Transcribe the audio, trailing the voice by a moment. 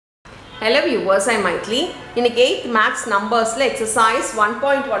Hello viewers, I am Maithili. In 8th Maths Numbers exercise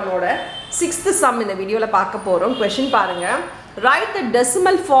 1.1 ஓட 6th sum இந்த வீடியோல பார்க்க போறோம். Question பாருங்க. Write the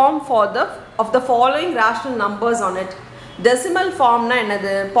decimal form of the following rational numbers on it. Decimal form னா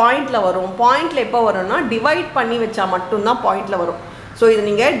என்னது? பாயிண்ட்ல வரும். பாயிண்ட்ல எப்ப வரும்னா டிவைட் பண்ணி வெச்சா மட்டும் தான் பாயிண்ட்ல வரும். சோ இது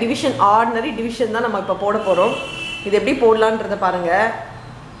நீங்க டிவிஷன் ஆர்டினரி டிவிஷன் தான் நம்ம இப்ப போட போறோம். இது எப்படி போடலாம்ன்றத பாருங்க.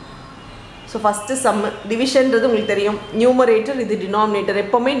 So first sum division ன்றது உங்களுக்கு தெரியும் numerator இது denominator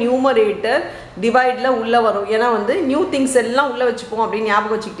எப்பவுமே numerator divide ல உள்ள வரும் ஏனா வந்து new things எல்லாம் உள்ள வெச்சுப்போம் அப்படி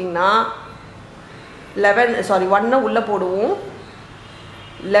ஞாபகம் வச்சிட்டீங்கன்னா 1 உள்ள போடுவோம்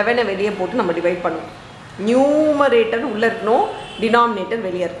 11 வெளிய போட்டு நம்ம டிவைட் பண்ணுவோம் numerator உள்ள இருக்கணும் denominator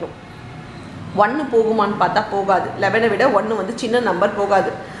வெளிய இருக்கணும் 1 போகுமான்னு பார்த்தா போகாது 11 விட 1 வந்து சின்ன நம்பர்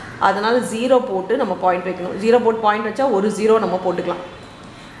போகாது அதனால 0 போட்டு நம்ம பாயிண்ட் வைக்கணும் 0 போட்டு பாயிண்ட் வச்சா ஒரு 0 நம்ம போட்டுக்கலாம்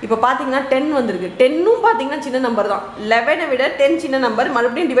இப்போ பாத்தீங்கன்னா 10 வந்திருக்கு 10ம் பாத்தீங்கன்னா சின்ன நம்பர் தான் 11 விட 10 சின்ன நம்பர்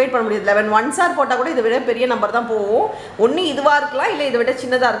மறுபடியும் டிவைட் பண்ண முடியாது 11 ஒன்ஸ் ஆர் போட்டா கூட இதை விட பெரிய நம்பர் தான் போகும் ஒண்ணு இதுவா இருக்கலாம் இல்ல இதை விட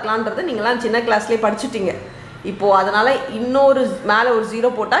சின்னதா இருக்கலாம்ன்றது நீங்கலாம் சின்ன கிளாஸ்லயே படிச்சிட்டீங்க இப்போ அதனால இன்னொரு மேல ஒரு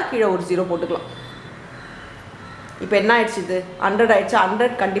 0 போட்டா கீழ ஒரு 0 போட்டுக்கலாம் இப்போ என்ன ஆயிடுச்சு இது 100 ஆயிடுச்சு 100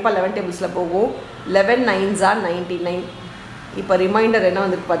 கண்டிப்பா 11 டேபிள்ஸ்ல போகும் 11 9s are 99 இப்போ ரிமைண்டர் என்ன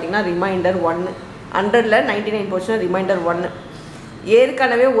வந்திருக்கு பாத்தீங்கன்னா ரிமைண்டர் 1 100ல 99 போச்சுனா ரிமைண்டர் 1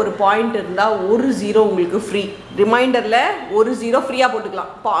 ஏற்கனவே ஒரு பாயிண்ட் இருந்தா ஒரு 0 உங்களுக்கு ஃப்ரீ ரிமைண்டர்ல ஒரு 0 ஃப்ரீயா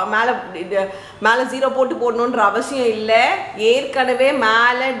போட்டுக்கலாம் மேல 0 போட்டு போடணும்ன்ற அவசியம் இல்ல ஏற்கனவே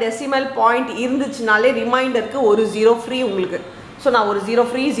மேல டெசிமல் பாயிண்ட் இருந்துச்சுனாலே ரிமைண்டருக்கு ஒரு 0 ஃப்ரீ உங்களுக்கு சோ நான் ஒரு 0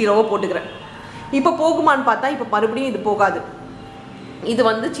 ஃப்ரீ 0வை போட்டுக்கிறேன் இப்போ போகுமான்னு பார்த்தா இப்போ மறுபடியும் இது போகாது இது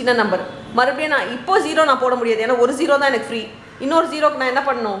வந்து சின்ன நம்பர் மறுபடியும் நான் இப்போ 0 நான் போட முடியாது ஏனா ஒரு 0 தான் எனக்கு ஃப்ரீ இன்னொரு 0க்கு நான் என்ன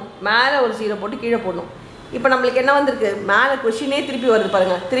பண்ணனும் மேல ஒரு 0 போட்டு கீழ போடணும் இப்போ நமக்கு என்ன வந்திருக்கு மேல क्वेश्चनே திருப்பி வருது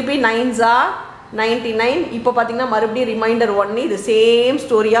பாருங்க திருப்பி 9s are 99 இப்போ பாத்தீங்கன்னா மறுபடியும் ரிமைண்டர் 1 இது சேம்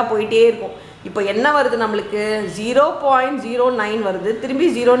ஸ்டோரியா போயிட்டே இருக்கும் இப்போ என்ன வருது நமக்கு 0.09 வருது திரும்பி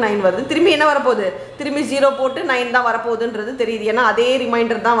 09 வருது திரும்பி என்ன வர போகுது திரும்பி 0 போட்டு 9 தான் வர போகுதுன்றது தெரியுது ஏனா அதே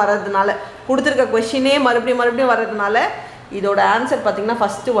ரிமைண்டர் தான் வரதுனால கொடுத்திருக்க क्वेश्चनே மறுபடியும் வரதுனால இதோட ஆன்சர் பாத்தீங்கன்னா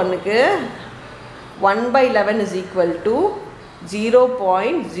ஃபர்ஸ்ட் ஒன்னுக்கு 1/11 is equal to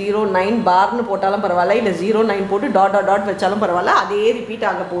 0.09 பார்னு போட்டாலும் பரவாயில்லை இல்ல 09 போட்டு டாட் வச்சாலும் பரவாயில்லை அதே ரிப்பீட்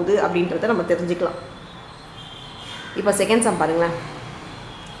ஆக போகுது அப்படின்றத நம்ம தெரிஞ்சுக்கலாம் இப்போ செகண்ட் சம் பாருங்க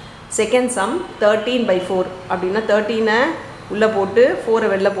செகண்ட் சம் 13/4 அப்படினா 13 உள்ள போட்டு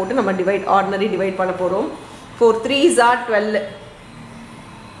 4 வெளில போட்டு நம்ம ஆர்டினரி டிவைட் பண்ண போறோம் 4 3s are 12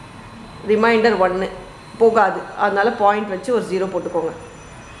 ரிமைண்டர் 1 போகாது அதனால பாயிண்ட் வச்சு ஒரு 0 போட்டுக்கோங்க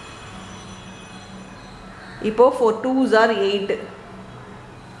இப்போ 4 2s are 8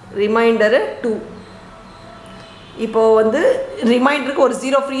 ரிமைண்டர் 2 இப்போ வந்து ரிமைண்டருக்கு ஒரு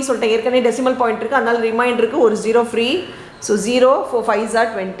 0 ஃப்ரீ சொல்லிட்டேன் ஏற்கனவே டெசிமல் பாயிண்ட் இருக்கு அதனால ரிமைண்டருக்கு ஒரு 0 ஃப்ரீ சோ 0 4 5s are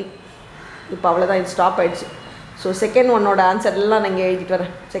 20 இப்போ அவ்வளவுதான் இது ஸ்டாப் ஆயிடுச்சு சோ செகண்ட் ஒன்னோட ஆன்சர் எல்லாம் நான் இங்க எழுதிட்டு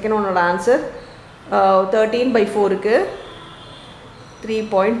வரேன் செகண்ட் ஒன்னோட ஆன்சர் 13/4 க்கு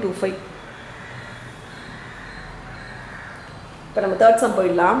 3.25 இப்போ நம்ம தேர்ட் சம்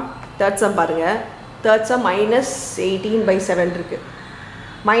போயிடலாம் தேர்ட் சம் பாருங்க தேர்ட் சம் -18/7 இருக்கு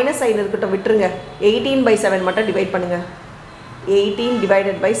மைனஸ் சைன் இருக்கட்டும் விட்டுருங்க 18/7 மட்டும் டிவைட் பண்ணுங்க 18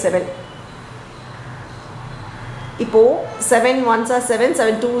 divided by 7 இப்போ 7 1s are 7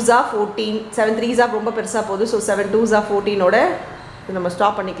 7 2s are 14 7 3s are ரொம்ப பெருசா போகுது சோ 7 2s are 14 ஓட நம்ம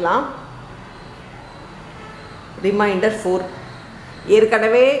ஸ்டாப் பண்ணிக்கலாம் ரிமைண்டர் 4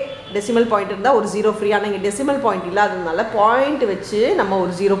 ஏற்கனவே டெசிமல் பாயிண்ட் இருந்தா ஒரு 0 ஃப்ரீ ஆனா இங்க டெசிமல் பாயிண்ட் இல்லாததனால பாயிண்ட் வச்சு நம்ம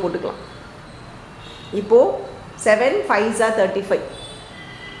ஒரு 0 போட்டுக்கலாம் இப்போ 7 5s are 35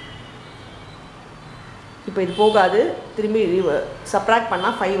 இப்போ இது போகாது திரும்பி சப்ட்ராக்ட் பண்ணா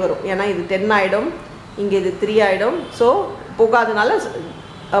 5 வரும் ஏனா இது 10 ஆயிடும் இங்க இது 3 ஆயிடும் சோ போகாதனால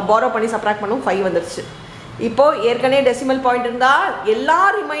borrow பண்ணி சப்ட்ராக்ட் பண்ணும் 5 வந்துருச்சு இப்போ ஏற்கனவே டெசிமல் பாயிண்ட் இருந்தா எல்லா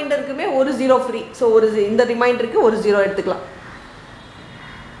ரிமைண்டருக்குமே ஒரு 0 ஃப்ரீ சோ ஒரு இந்த ரிமைண்டருக்கு ஒரு 0 எடுத்துக்கலாம்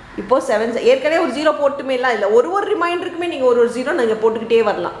இப்போ 7 ஏற்கனவே ஒரு 0 போட்டுமே இல்ல ஒரு ரிமைண்டருக்குமே நீங்க ஒரு 0 நீங்க போட்டுக்கிட்டே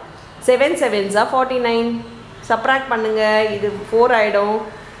வரலாம் 7 7s are 49 சப்ட்ராக்ட் பண்ணுங்க இது 4 ஆயிடும்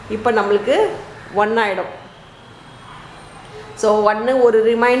இப்போ நமக்கு 1 ஆயிடும் சோ 1 ஒரு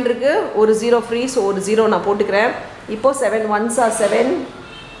ரிமைண்டருக்கு ஒரு 0 ஃப்ரீ சோ ஒரு 0 நான் போட்டுக்கிறேன் இப்போ 7 1s are 7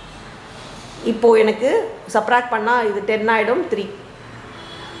 இப்போ எனக்கு சப்ட்ராக்ட் பண்ணா இது 10 ஆயிடும் 3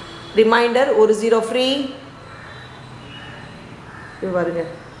 ரிமைண்டர் ஒரு 0 ஃப்ரீ இது பாருங்க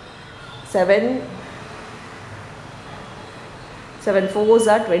 7 4s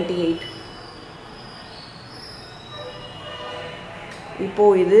are 28 இப்போ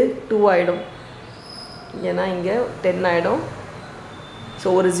இது 2 ஆயிடும் ஏனா இங்க 10 ஆயிடும் சோ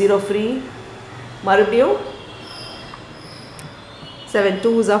ஒரு 0 ஃப்ரீ மறுபடியும் 7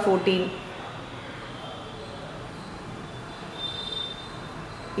 2s are 14.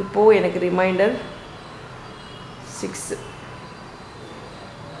 இப்போ எனக்கு ரிமைண்டர் 6.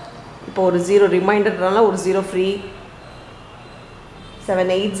 இப்போ ஒரு 0 ரிமைண்டர்னால ஒரு 0 ஃப்ரீ. 7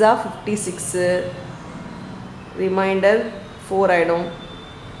 8s are 56. ரிமைண்டர் 4 ஆயிடும்.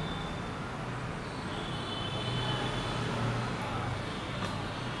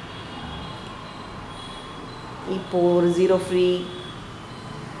 இப்போ ஒரு 0 ஃப்ரீ.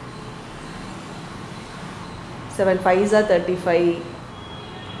 7 5s are 35.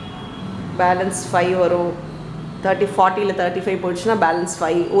 பேலன்ஸ் 5 வரும். 40ல் 35 போயிடுச்சுன்னா பேலன்ஸ்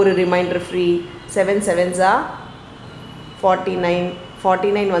 5. ஒரு ரிமைண்டர் ஃப்ரீ. 7 7s are 49.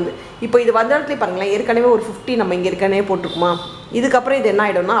 49 வந்து இப்போ இது வந்த இடத்துல பாருங்களேன், ஏற்கனவே ஒரு 50 நம்ம இங்கே ஏற்கனவே போட்டிருக்குமா. இதுக்கப்புறம் இது என்ன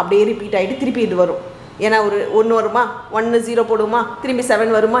ஆகிடும்னா அப்படியே ரிப்பீட் ஆகிட்டு திருப்பி இது வரும். ஏன்னா ஒரு 1 வருமா, 1 0 போடுமா, திரும்பி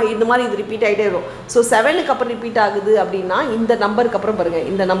 7 வருமா, இந்த மாதிரி இது ரிப்பீட் ஆகிட்டே வரும். ஸோ 7க்கு அப்புறம் ரிப்பீட் ஆகுது அப்படின்னா இந்த நம்பருக்கு அப்புறம் பாருங்கள்,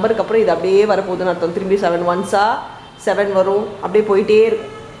 இந்த நம்பருக்கு அப்புறம் இது அப்படியே வரப்போகுதுன்னு அர்த்தம். திரும்பி 7 1s are 7 வரும், அப்படியே போயிட்டே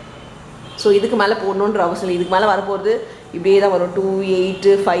இருக்கும். ஸோ இதுக்கு மேலே போடணுன்ற அவசியம் இல்லை. இதுக்கு மேலே வரப்போகிறது இப்படியே தான் வரும். 2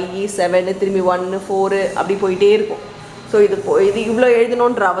 8 5 7 திரும்பி 1 4 அப்படி போயிட்டே இருக்கும். ஸோ இது இவ்வளோ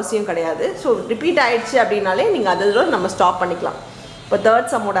எழுதணுன்ற அவசியம் கிடையாது. ஸோ ரிப்பீட் ஆகிடுச்சு அப்படின்னாலே நீங்கள் அதில் நம்ம ஸ்டாப் பண்ணிக்கலாம். இப்போ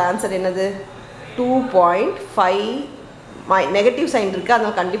தேர்ட் சம்மோட ஆன்சர் என்னது? 2.5 நெகட்டிவ் சைன் இருக்குது,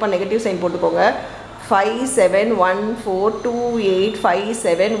 அதனால் கண்டிப்பாக நெகட்டிவ் சைன் போட்டுக்கோங்க. 5 7 1 4 2 8 5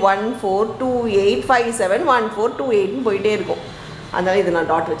 7 1 4 2 8 5 7 1 4 2 8ன்னு போயிட்டே இருக்கும். அதனால் இது நான்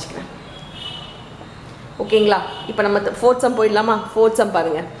டாட் வச்சுக்கிறேன். ஓகேங்களா? இப்போ நம்ம ஃபோர்த் சம் போயிடலாமா? ஃபோர்த் சம்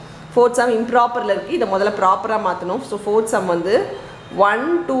பாருங்கள். ஃபோர்த் சம் இம்ப்ராப்பரில் இருக்குது, இதை முதல்ல ப்ராப்பராக மாற்றணும். ஸோ ஃபோர்த் சம் வந்து 1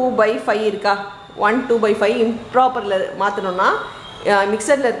 2/5 இருக்கா? 1 2/5 இம்ப்ராப்பரில் மாற்றணும்னா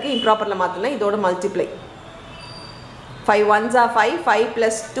மிக்சரில் இருக்குது, இம்ப்ராப்பரில் மாற்றணும். இதோட மல்டிப்ளை 5 1s are 5 5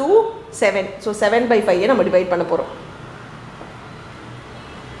 + 2 7. ஸோ 7/5 நம்ம டிவைட் பண்ண போகிறோம்.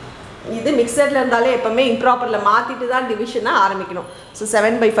 இது மிக்சரில் இருந்தாலே எப்போவுமே இம்ப்ராப்பரில் மாற்றிட்டு தான் டிவிஷனாக ஆரம்பிக்கணும். ஸோ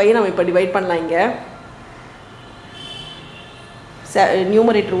 7/5 நம்ம இப்போ டிவைட் பண்ணலாம். இங்கே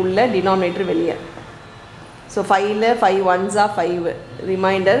நியூமரேட்டர் உள்ள, டினாமினேட்டர் வெளியே. So 5ல் 5 1s are 5,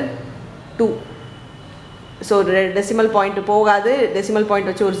 reminder 2. So decimal point போகாது, டெசிமல் பாயிண்ட்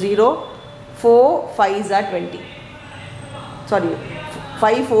வச்சு ஒரு 0. 4 5s are 20. Sorry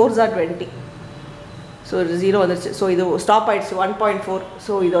 5 4s are 20. So 0 வந்துருச்சு. ஸோ இது ஸ்டாப் ஆகிடுச்சு 1.4.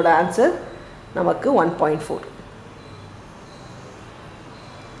 ஸோ இதோட ஆன்சர் நமக்கு 1.4.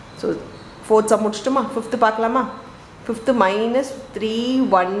 So fourth some முடிச்சிட்டோமா? ஃபிஃப்த்து பார்க்கலாமா? ஃபிஃப்த்து -3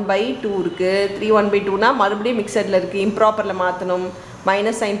 1/2 இருக்குது. 3 1/2னா மறுபடியும் மிக்சரில் இருக்குது, இம்ப்ராப்பரில் மாற்றணும்.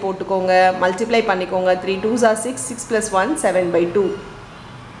 மைனஸ் சைன் போட்டுக்கோங்க, மல்டிப்ளை பண்ணிக்கோங்க. 3 2s are 6 6 + 1 7/2.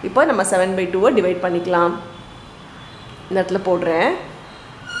 இப்போ நம்ம 7/2 டிவைட் பண்ணிக்கலாம். இந்த இடத்துல போடுறேன்,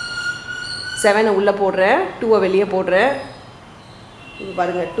 7 உள்ளே போடுறேன், 2 வெளியே போடுறேன். இது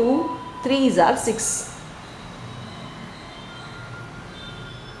பாருங்கள், 2 3s are 6,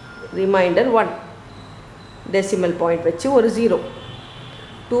 reminder 1, decimal point வச்சு ஒரு 0.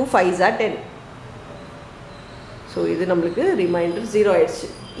 2 5s are 10. ஸோ இது நம்மளுக்கு ரிமைண்டர் 0 ஆயிடுச்சு.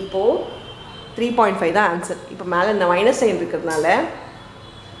 இப்போது 3.5 தான் ஆன்சர். இப்போ மேலே இந்த மைனஸ் சைன் இருக்கிறதுனால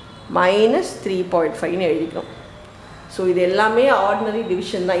 -3.5ன்னு எழுதிக்கிறோம். ஸோ இது எல்லாமே ஆர்டினரி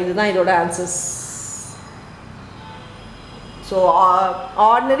டிவிஷன் தான். இதுதான் இதோட ஆன்சர்ஸ். ஸோ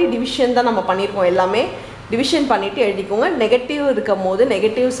ஆர்டினரி டிவிஷன் தான் நம்ம பண்ணியிருக்கோம். எல்லாமே டிவிஷன் பண்ணிவிட்டு எழுதிக்கோங்க. நெகட்டிவ் இருக்கும் போது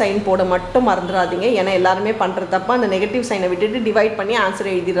நெகட்டிவ் சைன் போட மட்டும் மறந்துடாதீங்க. ஏன்னா எல்லாருமே பண்ணுற தப்பா அந்த நெகட்டிவ் சைனை விட்டுட்டு டிவைட் பண்ணி ஆன்சர்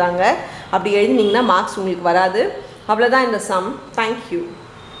எழுதிடுறாங்க. அப்படி எழுதினீங்கன்னா மார்க்ஸ் உங்களுக்கு வராது. அவ்வளோதான் இந்த சம். தேங்க்யூ.